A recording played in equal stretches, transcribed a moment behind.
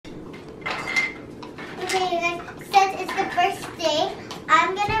it's the first day.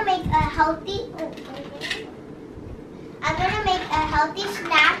 I'm gonna make a healthy. I'm gonna make a healthy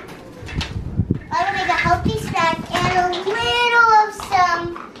snack. I'm gonna make a healthy snack and a little of some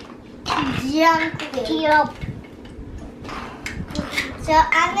junk food. Yep. So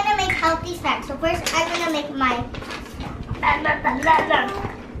I'm gonna make healthy snacks. So first I'm gonna make my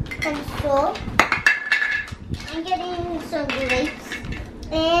pencil. I'm getting some grapes.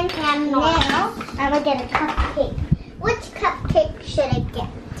 And now I'm gonna get a cupcake. Which cupcake should I get?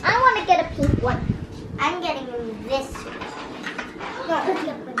 I want to get a pink one. I'm getting this one.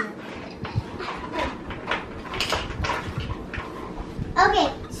 Okay,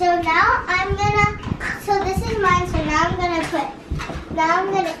 so now I'm gonna. So this is mine. So now I'm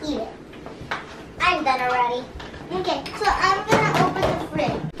gonna eat it. I'm done already. Okay, so I'm gonna open the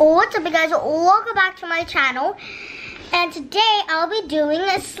fridge. What's up, you guys? Welcome back to my channel. And today I'll be doing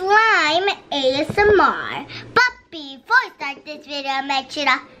a slime ASMR. But before I start this video, make sure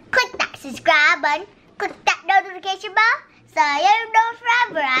to click that subscribe button, click that notification bell, so you know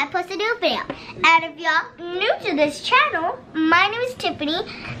forever I post a new video. And if y'all new to this channel, my name is Tiffany,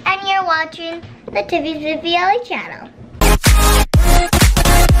 and you're watching the Tiffy Spiffy channel.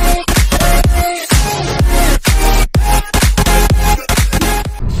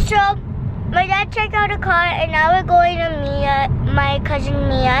 So, my dad checked out a car, and now we're going to my cousin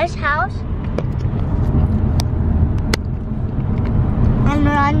Mia's house. And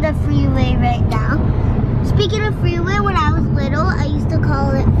we're on the freeway right now. Speaking of freeway, when I was little, I used to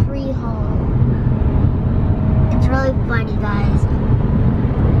call it free haul. It's really funny, guys.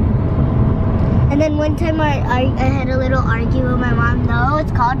 And then one time I had a little argument with my mom. No,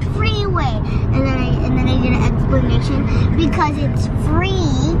 it's called freeway. And then I did an explanation because it's free.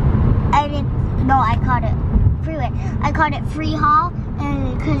 I called it freeway. I called it free haul,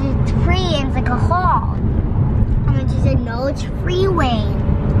 and because it's free and it's like a haul. And then she said, no, it's freeway.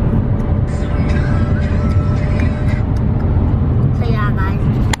 So yeah, guys.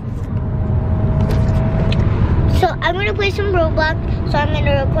 So I'm gonna play some Roblox. So I'm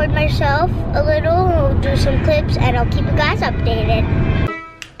gonna record myself a little, we'll do some clips, and I'll keep you guys updated.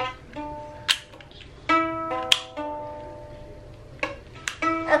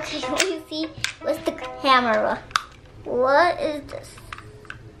 Okay, let me see. What's the camera? What is this?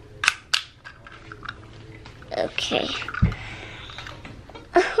 Okay.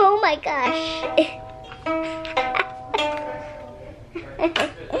 Oh my gosh.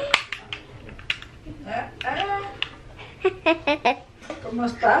 ¿Cómo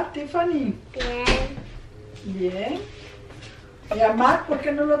estás, Tiffany? Bien. Bien. ¿Y a Mac? ¿Por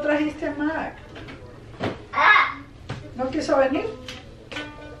qué no lo trajiste a Mac? Ah. ¿No quiso venir?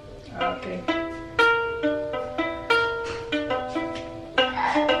 Ok.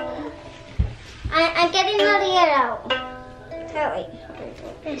 I'm getting ready to get out. Oh, wait.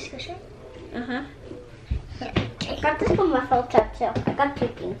 This cushion? Uh-huh. Yeah. Okay. I got this from my filter too. I got two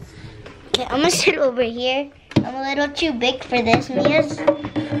things. Okay, I'm gonna sit over here. I'm a little too big for this. Mia's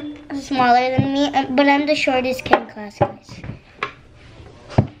smaller than me, but I'm the shortest kid in class, guys.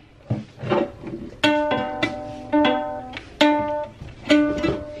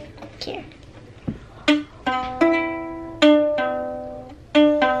 Here.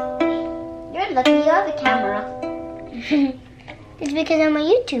 You're lucky you have a camera. It's because I'm a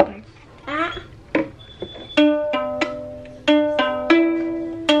YouTuber. Ah.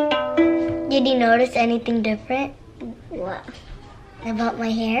 Did you notice anything different? What? About my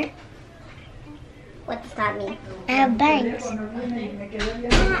hair? What does that mean? I have bangs.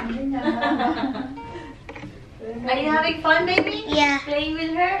 Are you having fun, baby? Yeah. Playing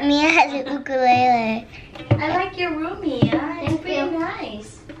with her? Mia has an ukulele. I like your room, Mia. It's Thank pretty you.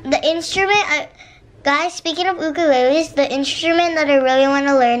 nice. The instrument, guys, speaking of ukuleles, the instrument that I really want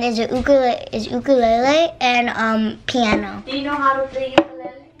to learn is ukulele and piano. Do you know how to play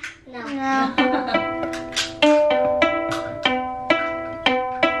ukulele? No.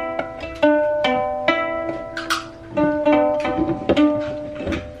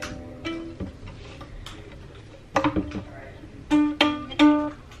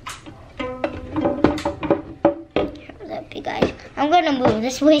 Guys, I'm gonna move.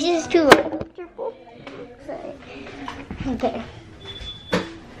 This place is too uncomfortable. Sorry. Okay.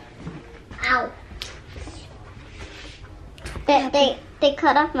 Ow. They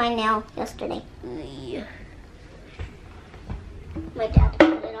cut off my nail yesterday. Yeah. My dad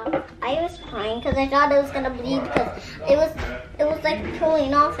cut it off. I was crying because I thought it was gonna bleed because it was like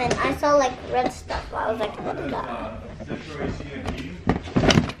pulling off and I saw like red stuff. So I was like, what is that?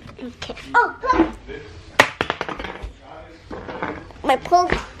 Okay. Oh, look. My pull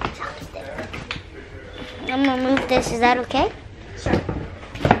chopstick. I'm gonna move this. Is that okay? Sure.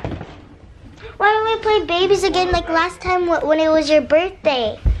 Why don't we play babies again like last time when it was your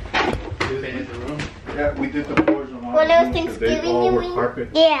birthday? Yeah, we did the floors on all When the it was rooms 'cause Thanksgiving, they all you were mean? carpet.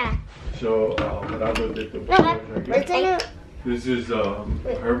 Yeah. So Ronaldo did the No, floors. it's in a, This is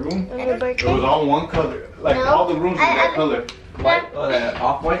her room. on your It birthday. was all one color. Like No. all the rooms were that color. White? Oh, that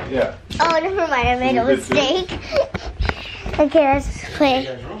off-white? Yeah. Oh, never mind. I made a mistake. Okay, let's play.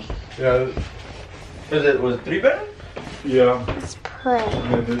 Yeah. Was it 3 bedroom? Yeah. Let's play.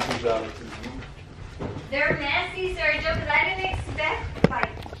 And then this is Alex's room. They're messy, Sergio, because I didn't expect like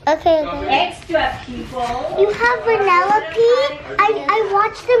Okay. extra people. You have Vanellope? I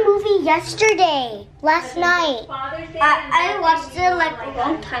watched the movie yesterday, last night. I watched it like a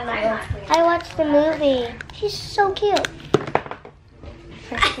long time ago. I watched the movie. She's so cute.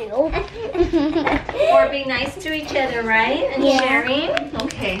 Or be nice to each other, right? And Yeah. sharing.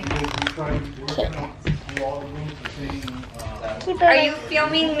 Okay. Keep Are it. you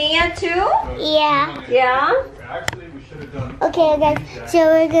filming Mia too? Yeah. Yeah. Actually, we should have done. Okay, guys. So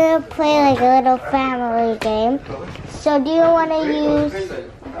we're gonna play like a little family game. So do you want to use?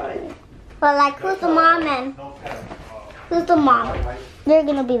 But like, who's the mom and who's the mom? You're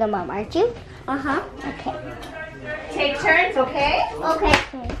gonna be the mom, aren't you? Okay. Take turns, okay? Okay.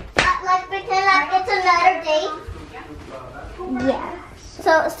 Let's pretend like it's another date. Yeah.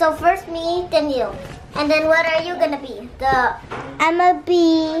 So first me, then you. And then what are you gonna be? I'm gonna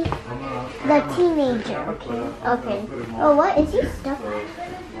be the teenager. Okay. Oh, what is he stuck?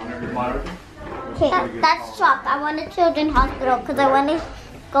 Okay. That's chopped. I want a children's hospital because I want to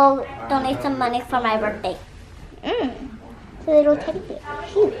go donate some money for my birthday. It's a little teddy bear.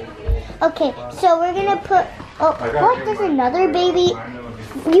 Cute. Okay, so we're gonna put. Oh, what? There's another baby.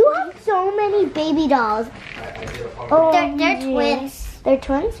 You have so many baby dolls. Oh, they're twins. They're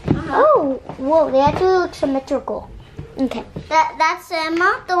twins? Oh, whoa! They actually look symmetrical. Okay. That's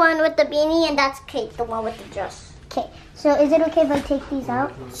Emma, the one with the beanie, and that's Kate, the one with the dress. Okay. So is it okay if I take these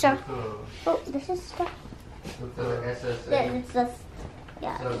out? Sure. Oh, this is stuff. Yeah, it's this.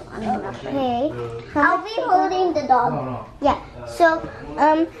 Yeah. Okay. I'll be holding the dog. Yeah. So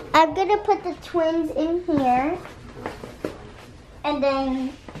I'm gonna put the twins in here, and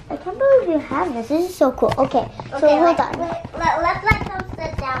then I can't believe you have this. This is so cool. Okay. So hold on. Let's let them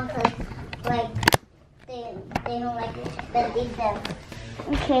sit down because like they don't like that eat them.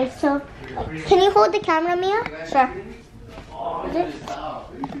 Okay. So can you hold the camera, Mia? Sure. Is it?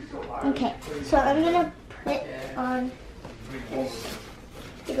 Okay. So I'm gonna put on this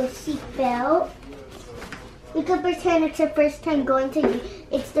little seat belt. We could pretend it's their first time going to.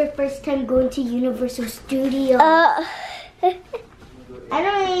 It's their first time going to Universal Studios.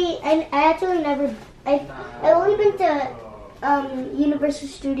 I actually never. I only been to Universal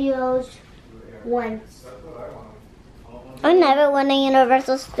Studios once. I never went to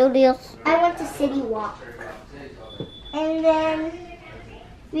Universal Studios. I went to City Walk, and then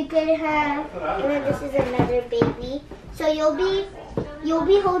we could have. And then this is another baby. So you'll be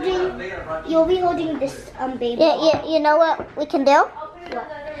holding this baby. Yeah. You know what we can do? What?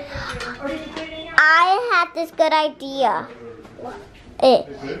 I had this good idea. It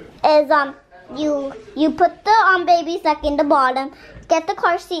is you put the babies like in the bottom, get the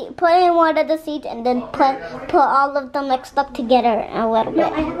car seat, put it in one of the seats, and then put all of them like stuck together a little bit.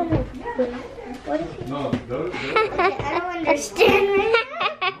 I have what is it? No, I don't understand right now.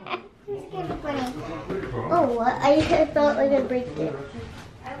 It's kind of funny. Oh, what? I thought I could break it.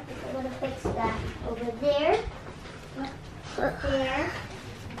 I'm gonna fix that over there. There.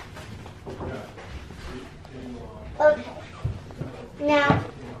 Okay. Now,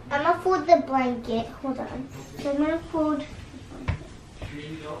 I'm gonna fold the blanket. Hold on. So I'm gonna fold.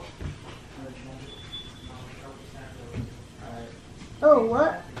 Oh,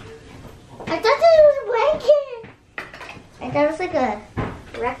 what? I thought that was a blanket. I thought it was like a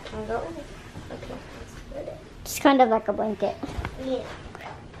rectangle. Okay. It's kind of like a blanket. Yeah.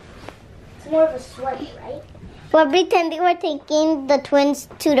 It's more of a sweater, right? We're pretending we're taking the twins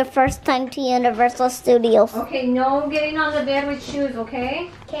to the first time to Universal Studios. Okay, no getting on the bed with shoes, okay?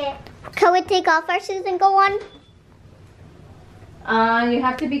 Okay. Can we take off our shoes and go on? You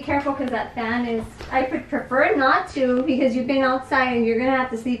have to be careful because that fan is. I would prefer not to because you've been outside and you're gonna have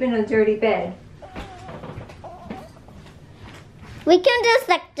to sleep in a dirty bed. We can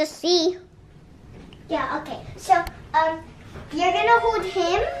just see. Yeah. Okay. So you're gonna hold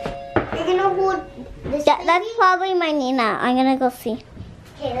him. You're gonna hold this. Yeah, that's probably my Nina. I'm gonna go see.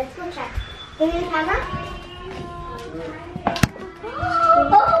 Okay, let's go check. Give me the camera.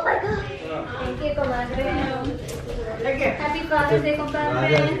 Oh my God. Thank you, comadre. Happy Father's Day,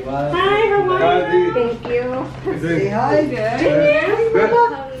 compadre. Hi, how are you? Thank you. Say hi. Good.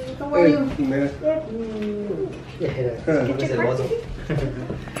 How are you?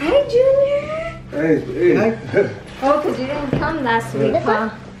 Hi, Junior. Hey. Oh, because you didn't come last week, huh?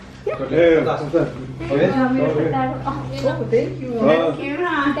 Yeah. You want me to put that? Oh, Thank you.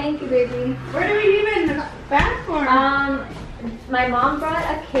 thank you, baby. Where do we even back for? My mom brought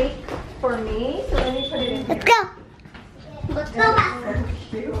a cake for me, so let me put it in here. Let's go. Let's go back.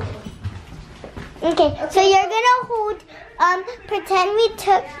 Okay, so you're gonna hold, pretend we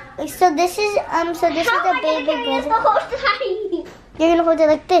took, so this is the baby present. You're gonna hold it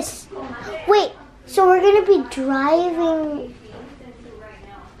like this. Wait, so we're gonna be driving.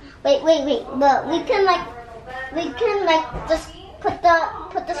 Wait, but we can just put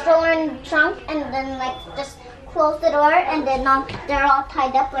the stroller in the trunk and then like just close the door and then they're all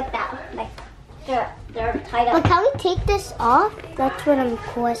tied up like that. Like they're tied up. But can we take this off? That's what I'm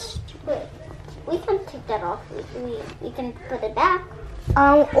questioning. We can take that off. We can put it back.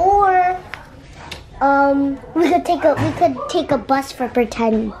 We could take a bus for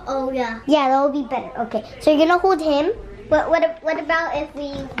pretend. Oh yeah. Yeah, that would be better. Okay, so you're gonna hold him. What about if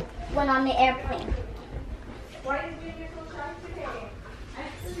we went on the airplane?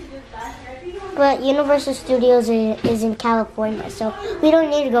 But Universal Studios is in California, so we don't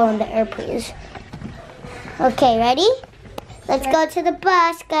need to go on the airplanes. Okay, ready? Let's go to the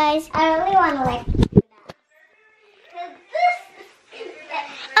bus, guys. I really want to like.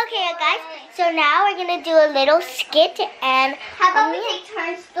 Okay, guys. So now we're gonna do a little skit, and how about we take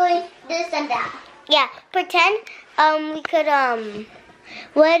turns doing this and that? Yeah, pretend. We could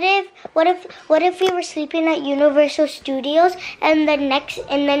What if we were sleeping at Universal Studios and then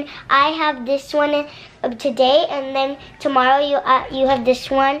I have this one today and then tomorrow you have this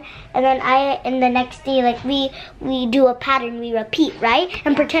one and then the next day like we do a pattern, we repeat, right?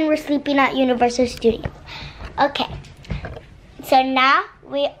 And pretend we're sleeping at Universal Studios. Okay. So now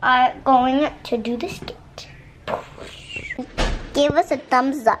we are going to do the skit. Give us a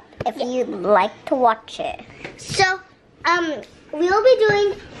thumbs up if you'd like to watch it. So we'll be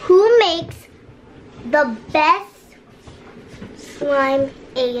doing who makes the best slime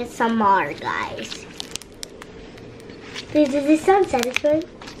ASMR, guys. Does this sound satisfying?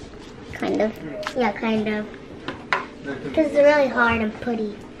 Kind of. Yeah, kind of. Because it's really hard and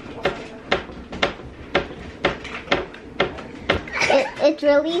putty. It's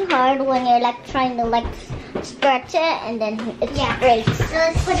really hard when you're like trying to like stretch it and then it breaks. So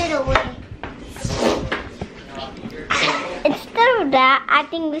let's put it away. Instead of that, I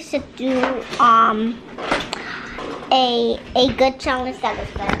think we should do a good challenge that is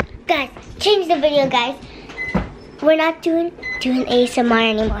better. Guys, change the video, guys. We're not doing ASMR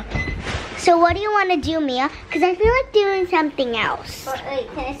anymore. So what do you want to do, Mia? Because I feel like doing something else. Wait,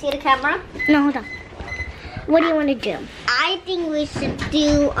 can I see the camera? No, hold on. What do you want to do? I think we should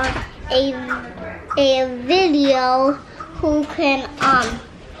do a video who can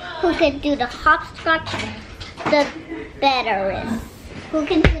do the hopscotch the betterest. Who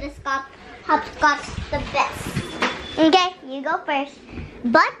can do the hopscotch the best? Okay, you go first.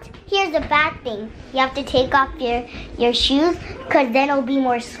 But here's the bad thing: you have to take off your shoes, cause then it'll be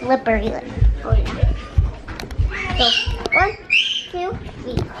more slippery. So 1, 2,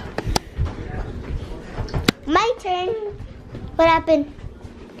 3. My turn. What happened?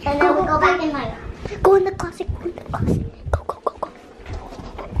 And then we go back in line. Go in the closet. Go in the closet. Go.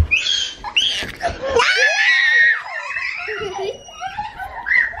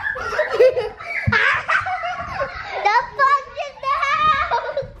 The fox is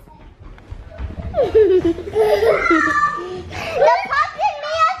out. The fox in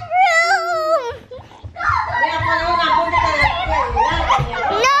Mia's room.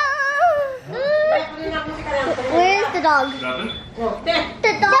 No. Where is the dog? Nothing?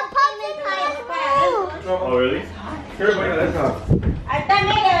 The pup in my room. Oh, really? Here, look at this one.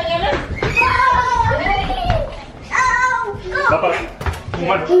 Papa, come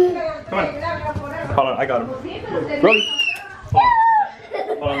on. Hold on, I got him. Rolly.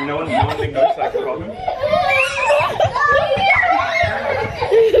 Hold on, no one make noise so I can call him.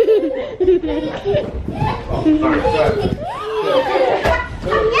 Sorry.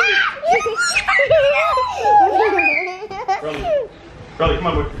 Rolly, come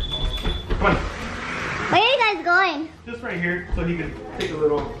on, boy. Come on. Where are you guys going? Just right here, so he can take a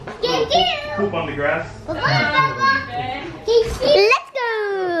little poop on the grass. Let's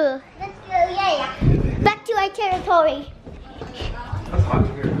go! Yeah. Back to our territory. That's hot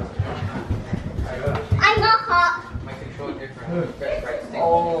here. I'm not hot. My control different.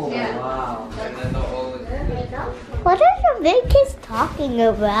 Oh, wow. And then the old. What? they kids talking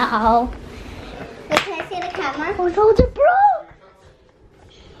about? Wait, can I see the camera? Oh no, they're broke!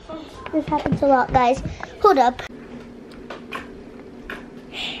 This happens a lot, guys. Hold up.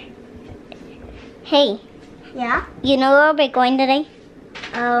 Hey. Yeah? You know where we're going today?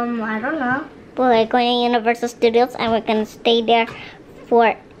 I don't know. We're going to Universal Studios and we're going to stay there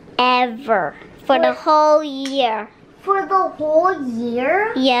forever. For the whole year. For the whole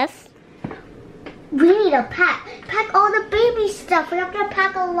year? Yes. We need to pack all the baby stuff. We have to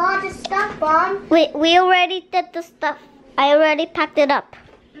pack a lot of stuff, Mom. Wait, we already did the stuff. I already packed it up.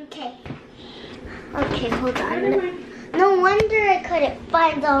 Okay. Okay, hold on. No wonder I couldn't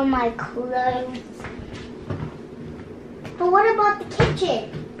find all my clothes. But what about the kitchen?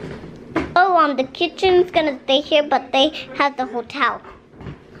 Oh, the kitchen's gonna stay here, but they have the hotel.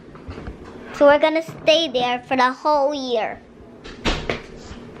 So we're gonna stay there for the whole year.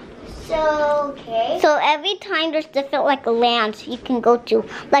 So, okay. So every time there's different like lands you can go to.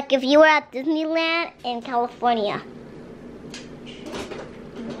 Like if you were at Disneyland in California.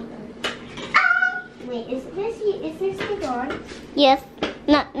 Wait, is this the door? Yes.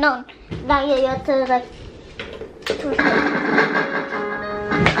 No. Now you have to like twist it.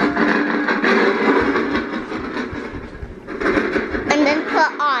 And then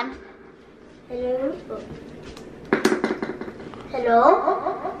put on. Hello? Hello?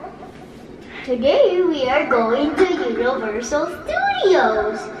 Today we are going to Universal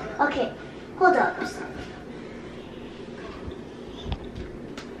Studios. Okay, hold up.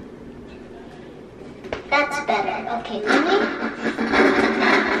 That's better. Okay,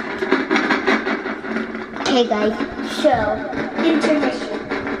 Okay, guys. So, intermission.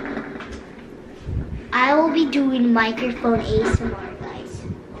 I will be doing microphone ASMR, guys.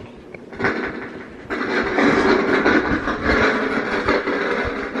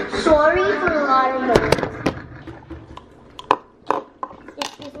 Sorry for a lot of noise.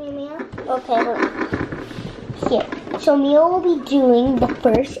 Excuse me, Mia. Okay, hold on. Here. So Mia will be doing the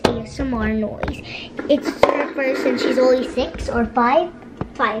first ASMR noise. It's her first and she's only 6 or 5?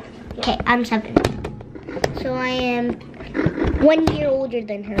 5. Okay, I'm 7. So I am 1 year older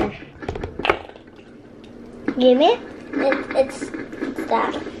than her. Give me? It's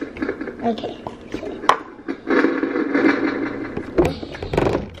that. Okay.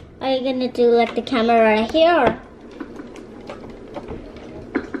 Are you gonna do like the camera right here? Or?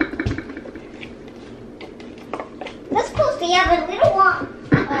 That's close to yeah, but we don't want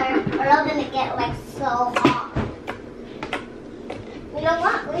our oven to get like so hot. You know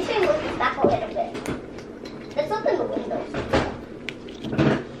what? We should move this back a little bit. Let's open the windows.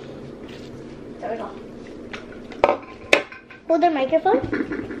 There we go. Hold the microphone?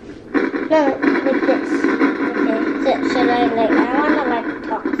 No, like this. Okay. So, should I like? I wanna like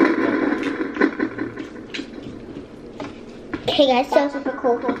talk something. Okay, guys. So super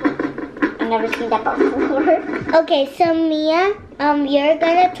cool. I've never seen that before. Okay, so Mia, you're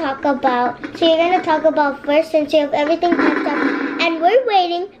gonna talk about first since you have everything packed up, and we're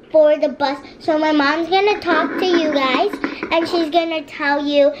waiting for the bus. So my mom's gonna talk to you guys, and she's gonna tell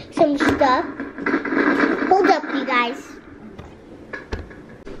you some stuff. Hold up, you guys.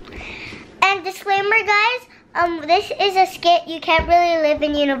 And disclaimer, guys, this is a skit. You can't really live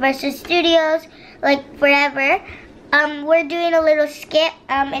in Universal Studios like forever. We're doing a little skit.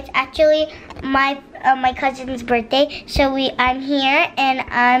 It's actually my cousin's birthday. So I'm here,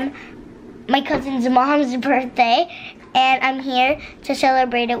 and my cousin's mom's birthday, and I'm here to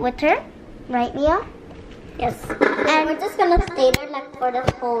celebrate it with her. Right, Mia? Yes. And we're just gonna stay there like for the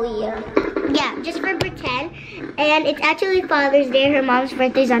whole year. Yeah, just for pretend. And it's actually Father's Day. Her mom's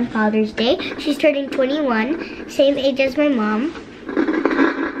birthday's on Father's Day. She's turning 21, same age as my mom.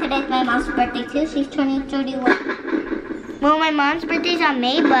 Today's my mom's birthday too. She's turning 31. Well, my mom's birthday's on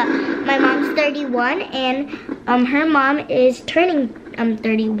May, but my mom's 31, and her mom is turning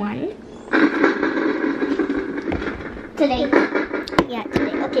 31. Today. Yeah,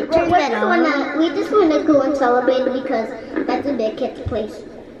 today. Okay, turn that on. We just want to go and celebrate because that's a big kid's place.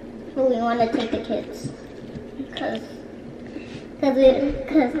 We want to take the kids because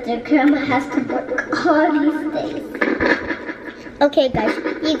their grandma has to work all these days. Okay, guys,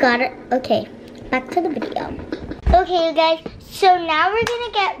 you got it. Okay, back to the video. Okay, you guys, so now we're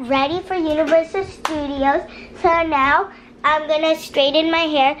gonna get ready for Universal Studios. So now I'm gonna straighten my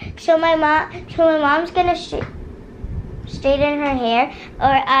hair. So my mom's gonna straighten her hair, or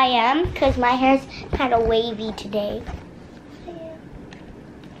I am, because my hair's kind of wavy today.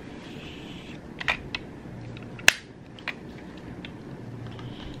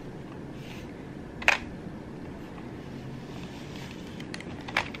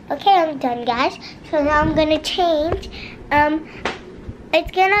 Okay, I'm done, guys. So now I'm gonna change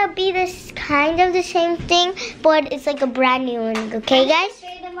it's gonna be this kind of the same thing, but it's like a brand new one. Okay, guys?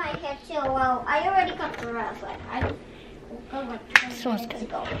 Straighten my hair too. Well, I already cut the rest, but I. Smells good.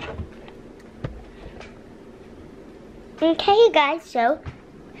 Okay, guys. So,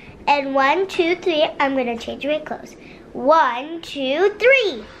 and 1, 2, 3. I'm gonna change my clothes. 1, 2,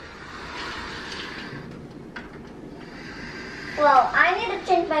 3. Well, I need to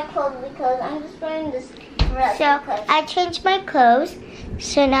change my clothes because I'm just wearing this dress. So I changed my clothes.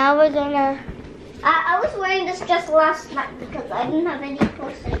 So now we're gonna. I was wearing this just last night because I didn't have any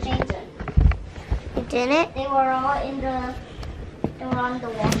clothes to change it. You didn't? They were all in the. They were on the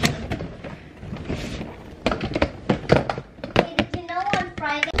washer. Hey, did you know on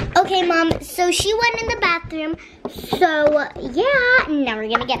Friday? Okay, Mom. So she went in the bathroom. So yeah, now we're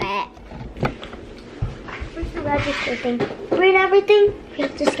gonna get it. Where's the register thing? Read everything. We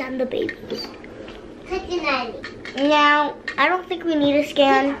have to scan the babies. Now, I don't think we need to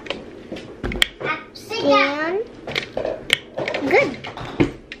scan. Scan. Good.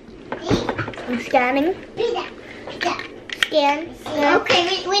 I'm scanning. Scan.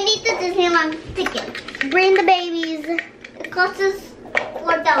 Okay, we need the Disneyland ticket. Bring the babies. It costs us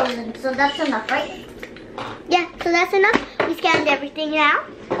 $4,000, so that's enough, right? Yeah, so that's enough. We scanned everything now.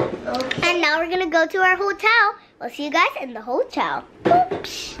 Okay. And now we're gonna go to our hotel. We'll see you guys in the hotel.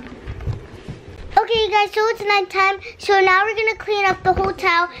 Oops. Okay, guys, so it's nighttime. So now we're gonna clean up the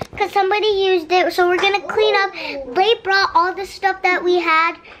hotel because somebody used it. So we're gonna clean up. They brought all the stuff that we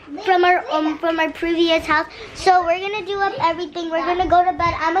had from our previous house. So we're gonna do up everything. We're gonna go to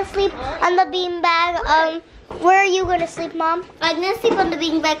bed. I'm gonna sleep on the beanbag. Where are you gonna sleep, Mom? I'm gonna sleep on the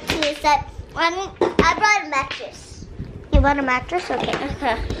beanbag too. I brought a mattress. You bought a mattress?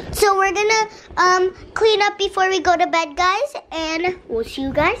 Okay. So we're gonna clean up before we go to bed, guys, and we'll see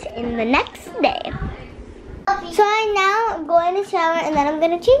you guys in the next day. So I'm now going to shower and then I'm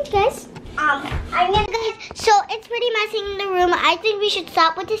gonna change, guys. So it's pretty messy in the room. I think we should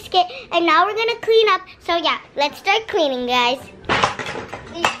stop with the skit, and now we're gonna clean up. So yeah, let's start cleaning, guys.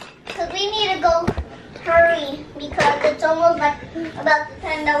 Because we need to go hurry because it's almost like about the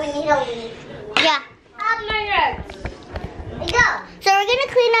time that we need to leave. Yeah. Have my legs. Go. So we're gonna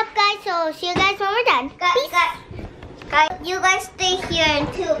clean up, guys. So see you guys when we're done. Guys, you guys stay here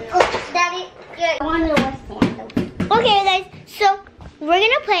until Daddy. I want to wear sandals. Okay, guys. So we're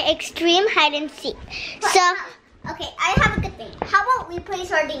gonna play extreme hide and seek. So okay, I have a good thing. How about we play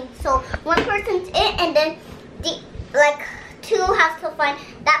sardines? So one person's in, and then two have to find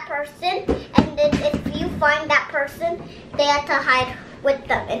that person, and then if you find that person, they have to hide with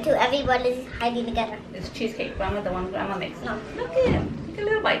them until everybody's hiding together. It's cheesecake, Grandma, the one Grandma makes. No, look at him. Take a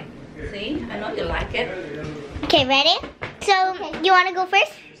little bite. See? I know you like it. okay, ready? So you wanna go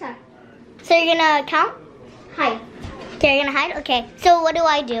first? Sure. So you're gonna count? Hide. Okay, you're gonna hide? Okay. So what do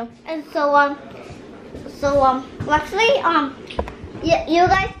I do? And actually, you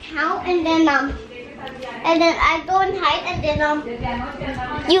guys count, and then I go and hide, and then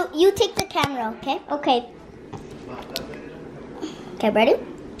You take the camera, okay? okay. Okay, ready?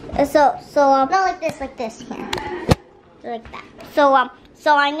 So No, like this here. Like that. So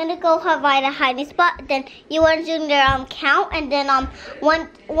I'm gonna go find a hiding spot. Then you want to do the count, and then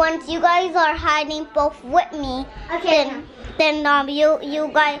once you guys are hiding both with me, Okay. then you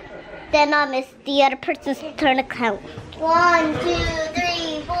guys it's the other person's turn to count. 1, 2,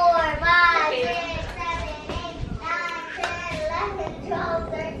 3, 4, 5, 6, 7, 8, 9, 10, 11, 12,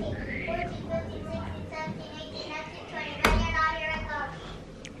 13, 14, 15, 16, 17, 18, 19, 20. Now you're not here, I go.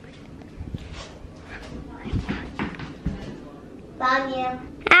 Banya.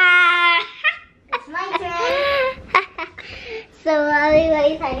 Ah! It's my turn. So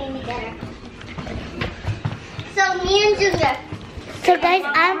everybody's hiding together. So me and Junior. So guys,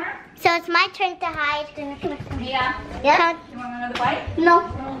 so it's my turn to hide. Mia, Yeah. you want another bite? No.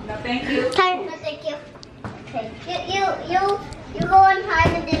 No, thank you. Time. No, thank you. Okay. You go and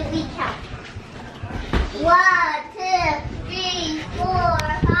hide, and then we count. 1, 2, 3, 4,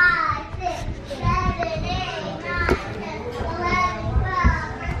 5, 6, 7, 8, 9, 10, 11,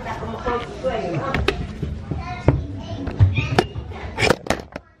 12, 13.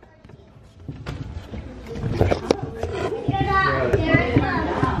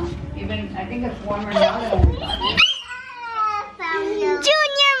 Even, I think it's warmer now than we thought.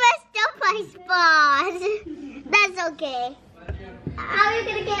 Junior messed up my spot. That's okay. How are you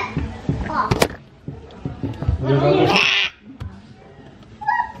gonna get off?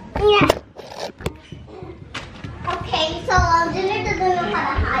 Yeah. Okay, so Junior doesn't know how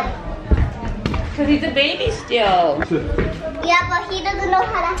to hide. Because he's a baby still. Yeah, but he doesn't know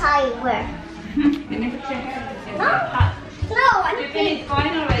how to hide where. You need to put your hair. It's hot. Tiffany's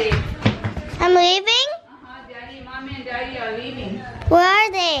going already. I'm leaving? Daddy, mommy, and daddy are leaving. Where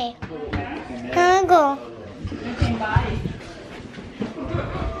are they? Can I go? Okay, bye.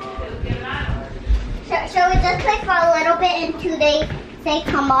 Shall we just play for a little bit until they say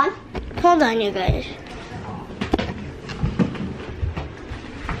come on? Hold on, you guys.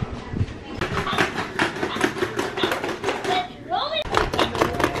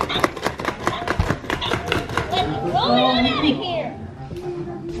 Rolling on out of here.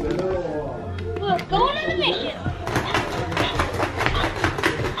 We're going on a mission.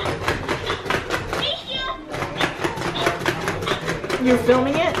 You're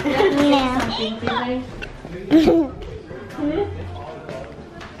filming it?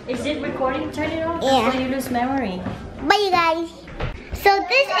 Is it recording? Turn it off Yeah. before you lose memory. Bye, you guys. So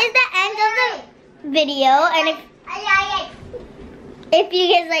this is the end of the video, and if you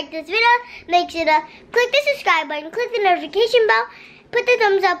guys like this video, make sure to click the subscribe button, click the notification bell, put the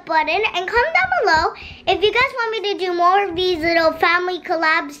thumbs up button, and comment down below if you guys want me to do more of these little family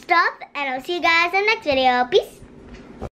collab stuff. And I'll see you guys in the next video. Peace.